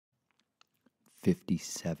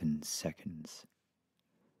57 seconds.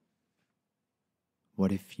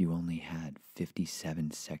 What if you only had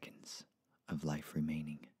 57 seconds of life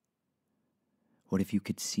remaining? What if you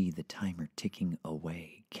could see the timer ticking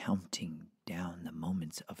away, counting down the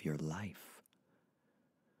moments of your life?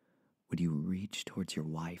 Would you reach towards your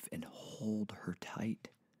wife and hold her tight?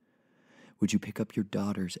 Would you pick up your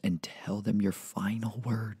daughters and tell them your final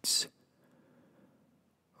words?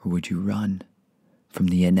 Or would you run from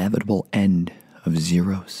the inevitable end of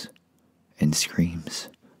zeros and screams?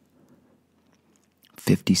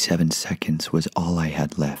 57 seconds was all I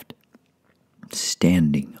had left.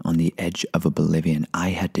 Standing on the edge of oblivion, I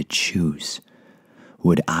had to choose.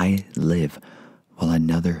 Would I live while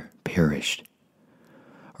another perished?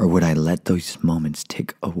 Or would I let those moments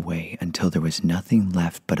tick away until there was nothing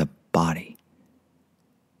left but a body?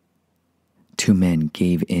 Two men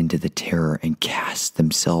gave in to the terror and cast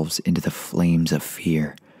themselves into the flames of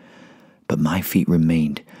fear, but my feet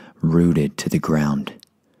remained rooted to the ground.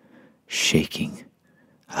 Shaking,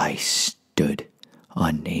 I stood,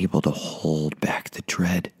 unable to hold back the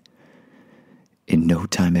dread. In no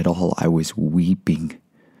time at all, I was weeping,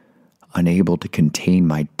 unable to contain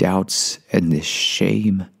my doubts and this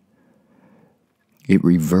shame. It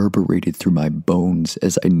reverberated through my bones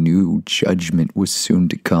as I knew judgment was soon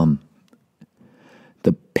to come.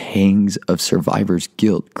 The pangs of survivor's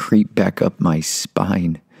guilt creep back up my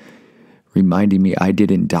spine, reminding me I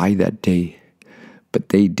didn't die that day, but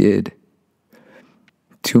they did.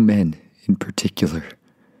 Two men, in particular,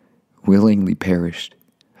 willingly perished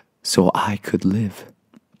so I could live.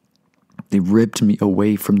 They ripped me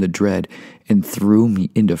away from the dread and threw me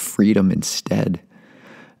into freedom instead.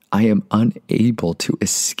 I am unable to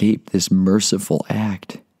escape this merciful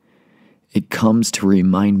act. It comes to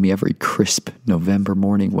remind me every crisp November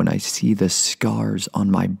morning when I see the scars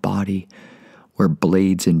on my body where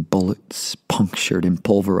blades and bullets punctured and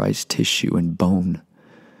pulverized tissue and bone.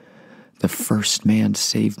 The first man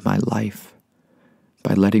saved my life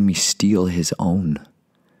by letting me steal his own.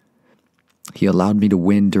 He allowed me to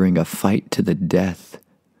win during a fight to the death.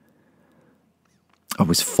 I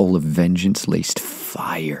was full of vengeance-laced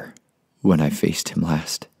fire when I faced him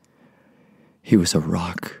last. He was a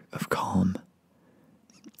rock of calm.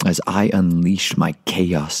 As I unleashed my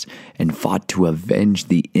chaos and fought to avenge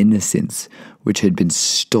the innocence which had been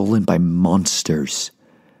stolen by monsters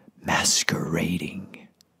masquerading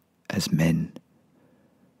as men.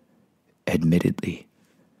 Admittedly,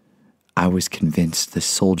 I was convinced the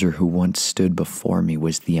soldier who once stood before me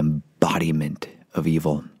was the embodiment of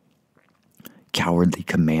evil. Cowardly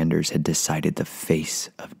commanders had decided the face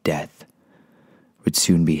of death would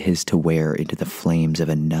soon be his to wear into the flames of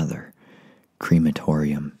another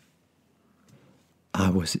crematorium. I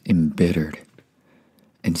was embittered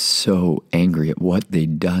and so angry at what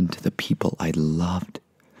they'd done to the people I loved.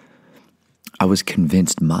 I was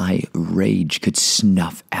convinced my rage could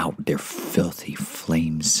snuff out their filthy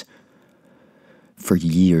flames. For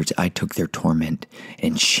years, I took their torment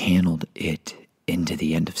and channeled it into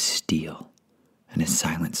the end of steel and a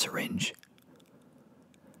silent syringe.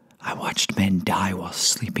 I watched men die while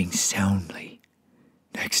sleeping soundly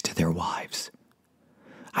next to their wives.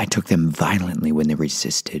 I took them violently when they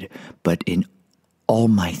resisted, but in all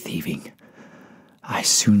my thieving, I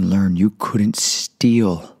soon learned you couldn't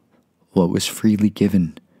steal what was freely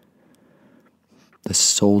given. The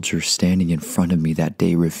soldier standing in front of me that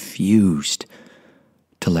day refused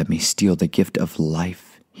to let me steal the gift of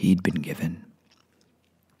life he'd been given.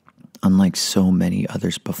 Unlike so many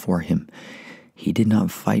others before him, he did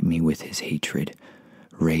not fight me with his hatred,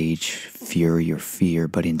 rage, fury, or fear,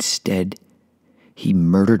 but instead, he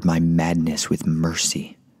murdered my madness with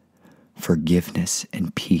mercy, forgiveness,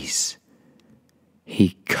 and peace.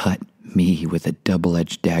 He cut me with a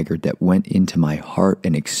double-edged dagger that went into my heart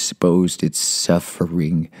and exposed its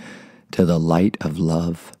suffering to the light of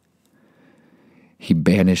love. He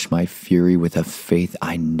banished my fury with a faith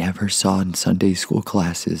I never saw in Sunday school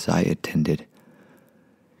classes I attended.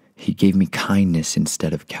 He gave me kindness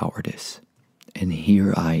instead of cowardice. And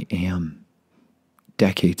here I am,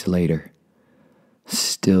 decades later,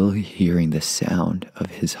 still hearing the sound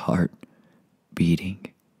of his heart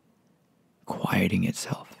beating, quieting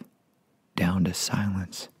itself down to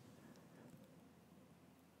silence.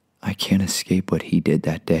 I can't escape what he did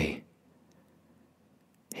that day.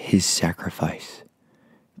 His sacrifice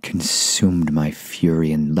consumed my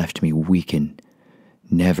fury and left me weakened,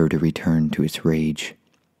 never to return to its rage.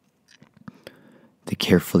 The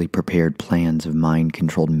carefully prepared plans of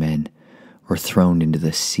mind-controlled men were thrown into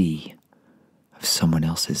the sea of someone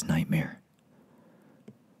else's nightmare.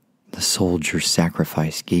 The soldier's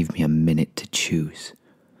sacrifice gave me a minute to choose,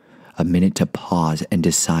 a minute to pause and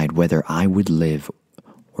decide whether I would live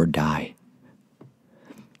or die.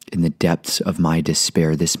 In the depths of my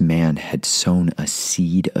despair, this man had sown a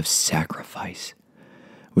seed of sacrifice,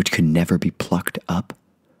 which could never be plucked up,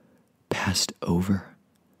 passed over,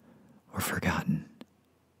 or forgotten.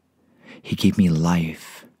 He gave me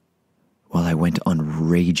life while I went on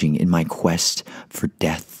raging in my quest for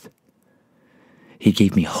death. He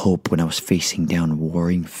gave me hope when I was facing down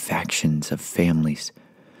warring factions of families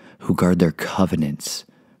who guard their covenants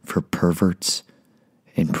for perverts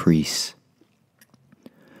and priests.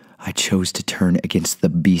 I chose to turn against the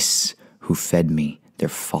beasts who fed me their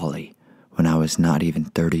folly when I was not even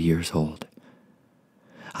 30 years old.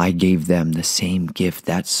 I gave them the same gift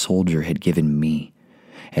that soldier had given me,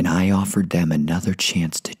 and I offered them another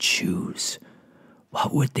chance to choose.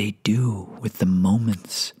 What would they do with the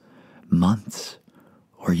moments, months,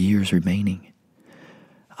 or years remaining?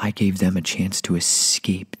 I gave them a chance to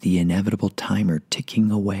escape the inevitable timer ticking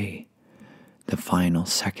away, the final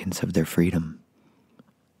seconds of their freedom.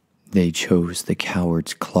 They chose the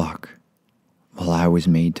coward's clock, while I was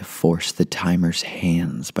made to force the timer's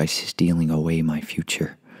hands by stealing away my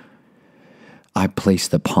future. I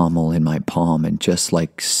placed the pommel in my palm, and just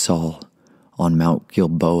like Saul on Mount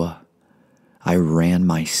Gilboa, I ran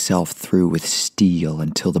myself through with steel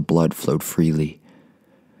until the blood flowed freely.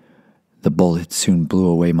 The bullet soon blew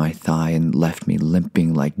away my thigh and left me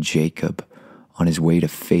limping like Jacob on his way to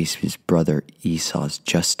face his brother Esau's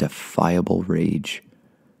justifiable rage.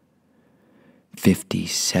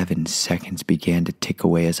 57 seconds began to tick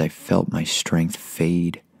away as I felt my strength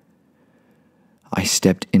fade. I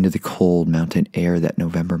stepped into the cold mountain air that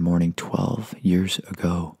November morning 12 years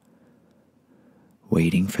ago,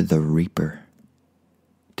 waiting for the Reaper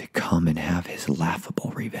to come and have his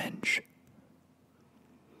laughable revenge.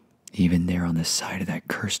 Even there on the side of that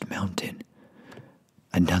cursed mountain,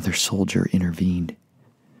 another soldier intervened.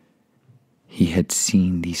 He had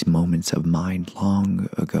seen these moments of mine long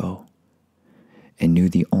ago and knew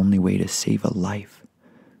the only way to save a life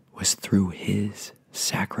was through his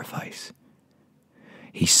sacrifice.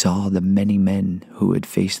 He saw the many men who would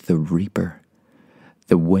face the Reaper,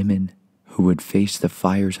 the women who would face the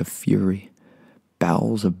fires of fury,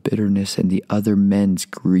 bowels of bitterness, and the other men's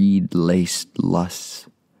greed-laced lusts.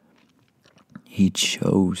 He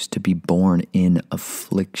chose to be born in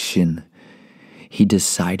affliction. He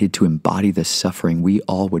decided to embody the suffering we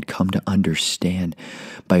all would come to understand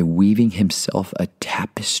by weaving himself a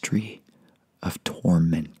tapestry of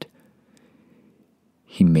torment.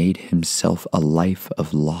 He made himself a life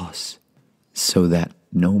of loss so that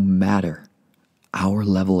no matter our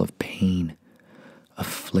level of pain,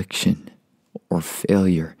 affliction, or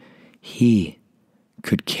failure, he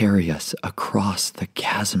could carry us across the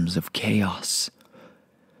chasms of chaos.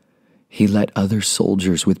 He let other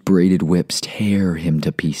soldiers with braided whips tear him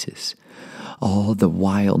to pieces, all the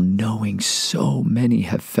while knowing so many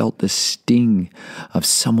have felt the sting of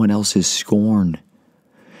someone else's scorn.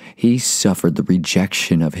 He suffered the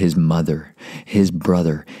rejection of his mother, his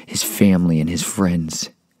brother, his family, and his friends.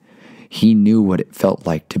 He knew what it felt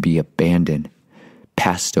like to be abandoned,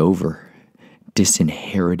 passed over,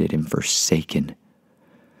 disinherited, and forsaken.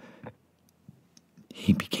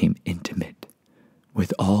 He became intimate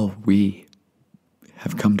with all we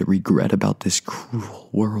have come to regret about this cruel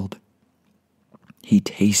world. He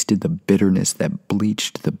tasted the bitterness that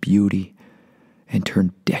bleached the beauty and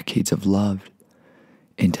turned decades of love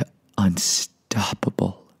into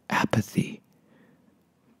unstoppable apathy.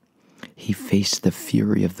 He faced the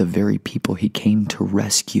fury of the very people he came to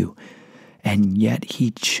rescue, and yet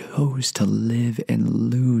he chose to live and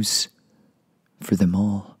lose for them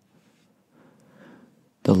all.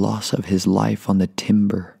 The loss of his life on the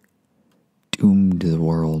timber doomed the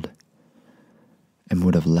world and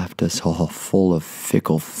would have left us all full of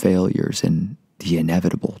fickle failures and the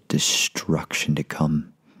inevitable destruction to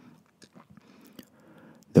come.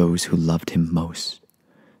 Those who loved him most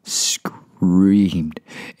screamed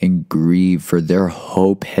and grieved, for their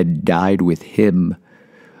hope had died with him.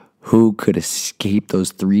 Who could escape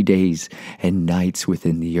those 3 days and nights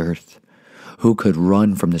within the earth? Who could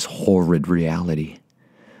run from this horrid reality?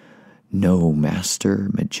 No master,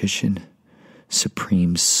 magician,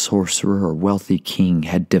 supreme sorcerer, or wealthy king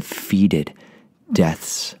had defeated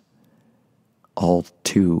death's all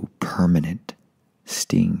too permanent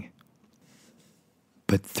sting.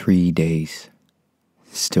 But 3 days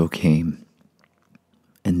still came,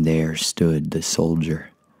 and there stood the soldier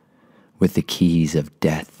with the keys of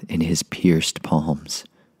death in his pierced palms.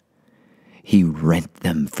 He rent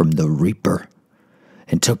them from the Reaper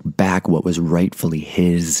and took back what was rightfully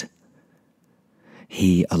his.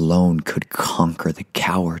 He alone could conquer the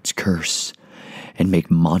coward's curse and make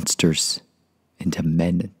monsters into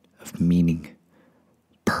men of meaning,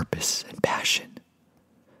 purpose, and passion.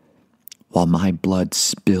 While my blood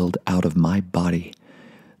spilled out of my body,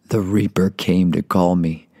 the Reaper came to call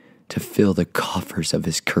me to fill the coffers of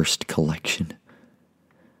his cursed collection.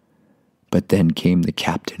 But then came the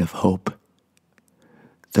Captain of Hope,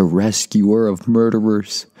 the rescuer of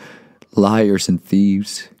murderers, liars, and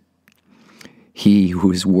thieves. He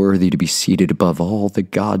who is worthy to be seated above all the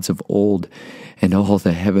gods of old and all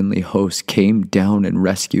the heavenly hosts came down and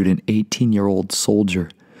rescued an 18-year-old soldier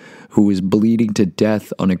who was bleeding to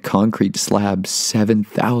death on a concrete slab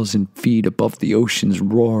 7,000 feet above the ocean's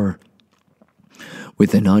roar.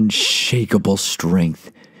 With an unshakable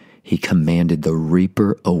strength, he commanded the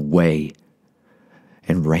Reaper away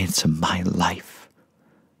and ransomed my life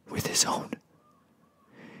with his own.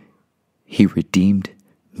 He redeemed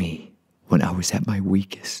me when I was at my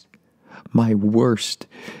weakest, my worst,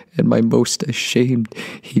 and my most ashamed.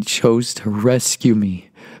 He chose to rescue me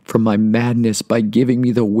from my madness by giving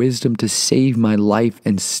me the wisdom to save my life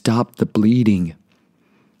and stop the bleeding.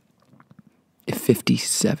 If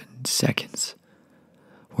 57 seconds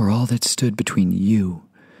were all that stood between you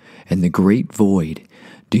and the great void,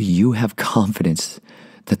 do you have confidence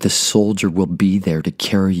that the soldier will be there to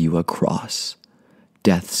carry you across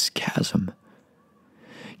death's chasm?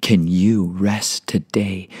 Can you rest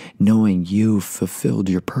today knowing you've fulfilled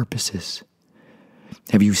your purposes?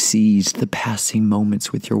 Have you seized the passing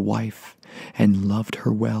moments with your wife and loved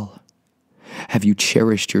her well? Have you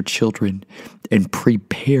cherished your children and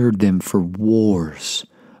prepared them for wars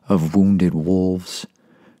of wounded wolves,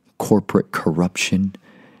 corporate corruption,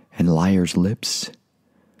 and liars' lips?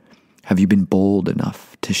 Have you been bold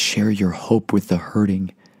enough to share your hope with the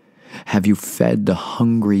hurting? Have you fed the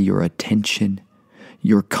hungry your attention,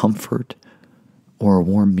 your comfort, or a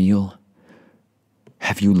warm meal?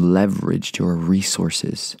 Have you leveraged your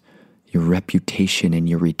resources, your reputation, and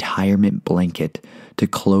your retirement blanket to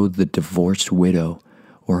clothe the divorced widow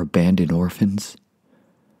or abandoned orphans?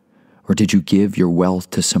 Or did you give your wealth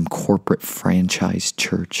to some corporate franchise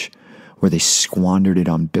church where they squandered it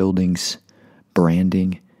on buildings,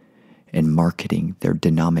 branding, and marketing their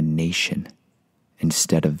denomination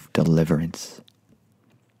instead of deliverance?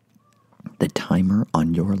 The timer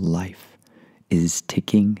on your life is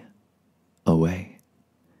ticking away.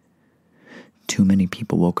 Too many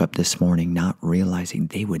people woke up this morning not realizing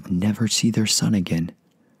they would never see their son again.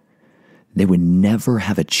 They would never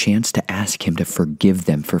have a chance to ask him to forgive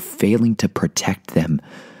them for failing to protect them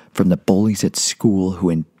from the bullies at school who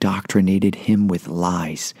indoctrinated him with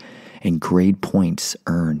lies and grade points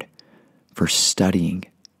earned for studying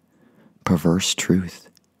perverse truth.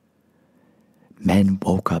 Men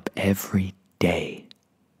woke up every day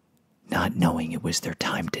not knowing it was their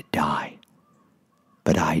time to die,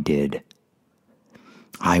 but I did.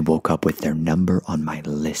 I woke up with their number on my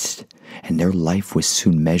list, and their life was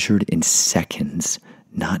soon measured in seconds,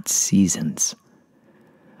 not seasons.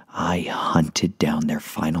 I hunted down their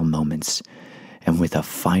final moments, and with a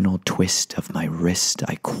final twist of my wrist,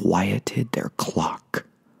 I quieted their clock.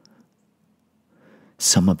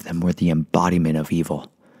 Some of them were the embodiment of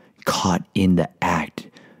evil, caught in the act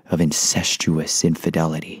of incestuous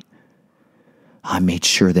infidelity. I made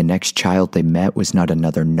sure the next child they met was not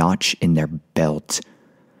another notch in their belt.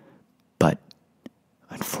 But,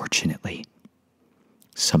 unfortunately,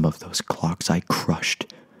 some of those clocks I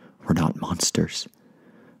crushed were not monsters,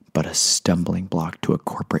 but a stumbling block to a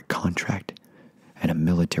corporate contract and a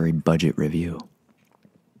military budget review.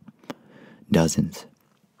 Dozens,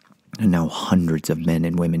 and now hundreds of men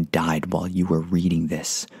and women died while you were reading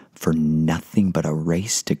this for nothing but a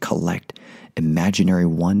race to collect imaginary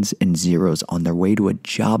ones and zeros on their way to a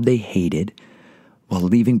job they hated while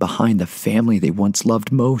leaving behind the family they once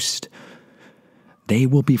loved most. They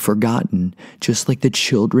will be forgotten, just like the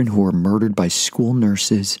children who were murdered by school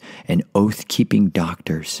nurses and oath-keeping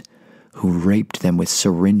doctors who raped them with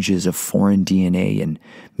syringes of foreign DNA and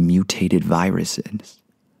mutated viruses.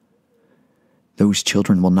 Those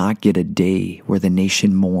children will not get a day where the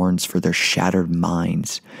nation mourns for their shattered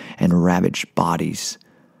minds and ravaged bodies.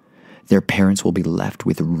 Their parents will be left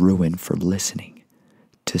with ruin for listening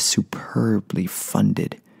to superbly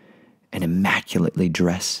funded and immaculately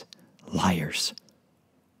dressed liars.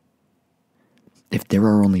 If there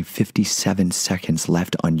are only 57 seconds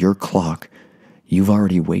left on your clock, you've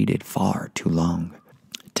already waited far too long.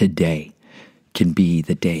 Today can be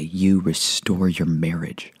the day you restore your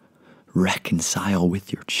marriage, reconcile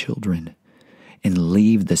with your children, and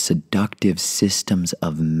leave the seductive systems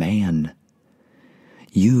of man.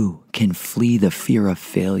 You can flee the fear of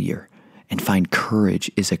failure and find courage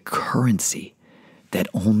is a currency that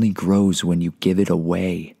only grows when you give it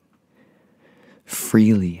away.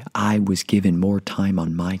 Freely I was given more time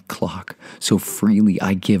on my clock, so freely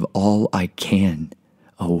I give all I can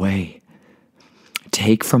away.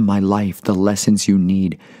 Take from my life the lessons you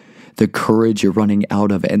need, the courage you're running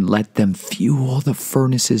out of, and let them fuel the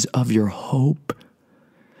furnaces of your hope.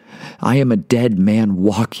 I am a dead man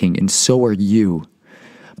walking, and so are you.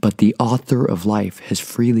 But the author of life has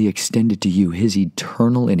freely extended to you his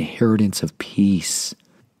eternal inheritance of peace.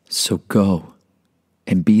 So go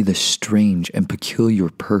and be the strange and peculiar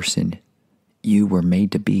person you were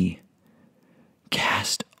made to be.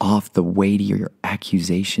 Cast off the weightier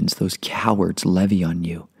accusations those cowards levy on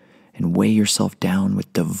you, and weigh yourself down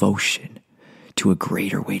with devotion to a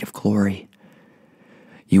greater weight of glory.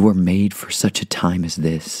 You were made for such a time as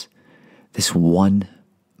this one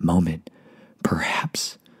moment.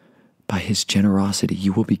 Perhaps by his generosity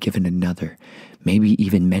you will be given another, maybe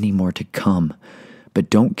even many more to come. But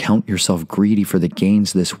don't count yourself greedy for the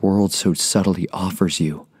gains this world so subtly offers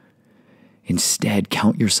you. Instead,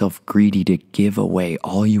 count yourself greedy to give away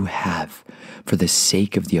all you have for the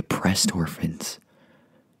sake of the oppressed orphans,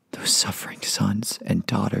 those suffering sons and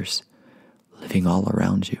daughters living all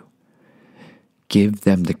around you. Give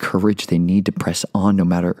them the courage they need to press on, no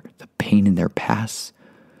matter the pain in their past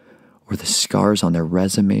or the scars on their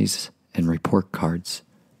resumes and report cards.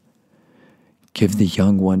 Give the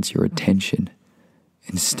young ones your attention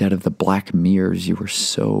instead of the black mirrors you were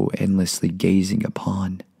so endlessly gazing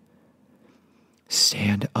upon.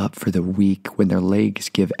 Stand up for the weak when their legs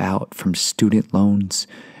give out from student loans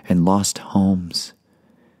and lost homes.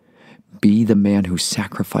 Be the man who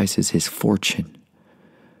sacrifices his fortune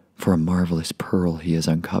for a marvelous pearl he has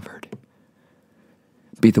uncovered.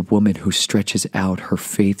 Be the woman who stretches out her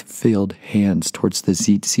faith-filled hands towards the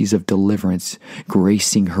tzitzis of deliverance,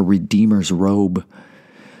 gracing her Redeemer's robe.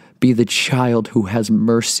 Be the child who has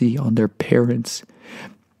mercy on their parents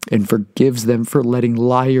and forgives them for letting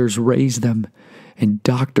liars raise them and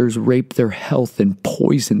doctors rape their health and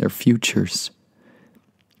poison their futures.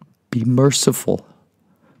 Be merciful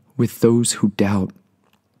with those who doubt.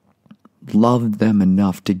 Love them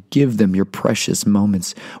enough to give them your precious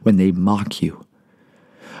moments when they mock you.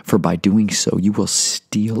 For by doing so, you will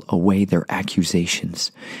steal away their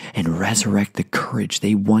accusations and resurrect the courage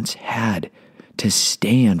they once had to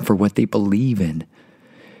stand for what they believe in.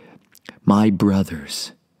 My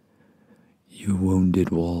brothers, you wounded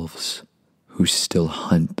wolves who still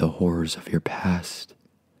hunt the horrors of your past,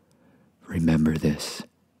 remember this: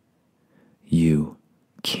 you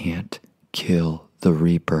can't kill the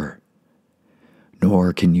reaper,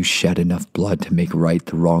 nor can you shed enough blood to make right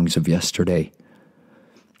the wrongs of yesterday.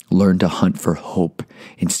 Learn to hunt for hope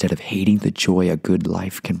instead of hating the joy a good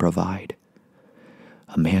life can provide.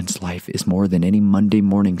 A man's life is more than any Monday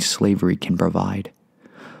morning slavery can provide.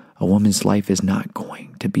 A woman's life is not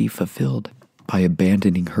going to be fulfilled by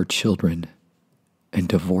abandoning her children and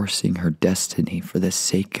divorcing her destiny for the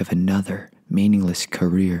sake of another meaningless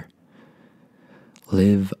career.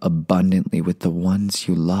 Live abundantly with the ones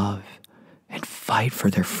you love and fight for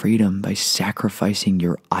their freedom by sacrificing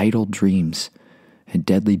your idle dreams and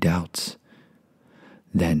deadly doubts.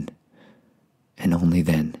 Then, and only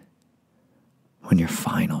then, when your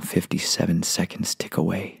final 57 seconds tick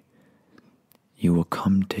away, you will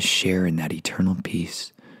come to share in that eternal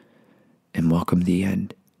peace and welcome the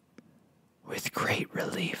end with great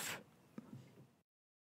relief.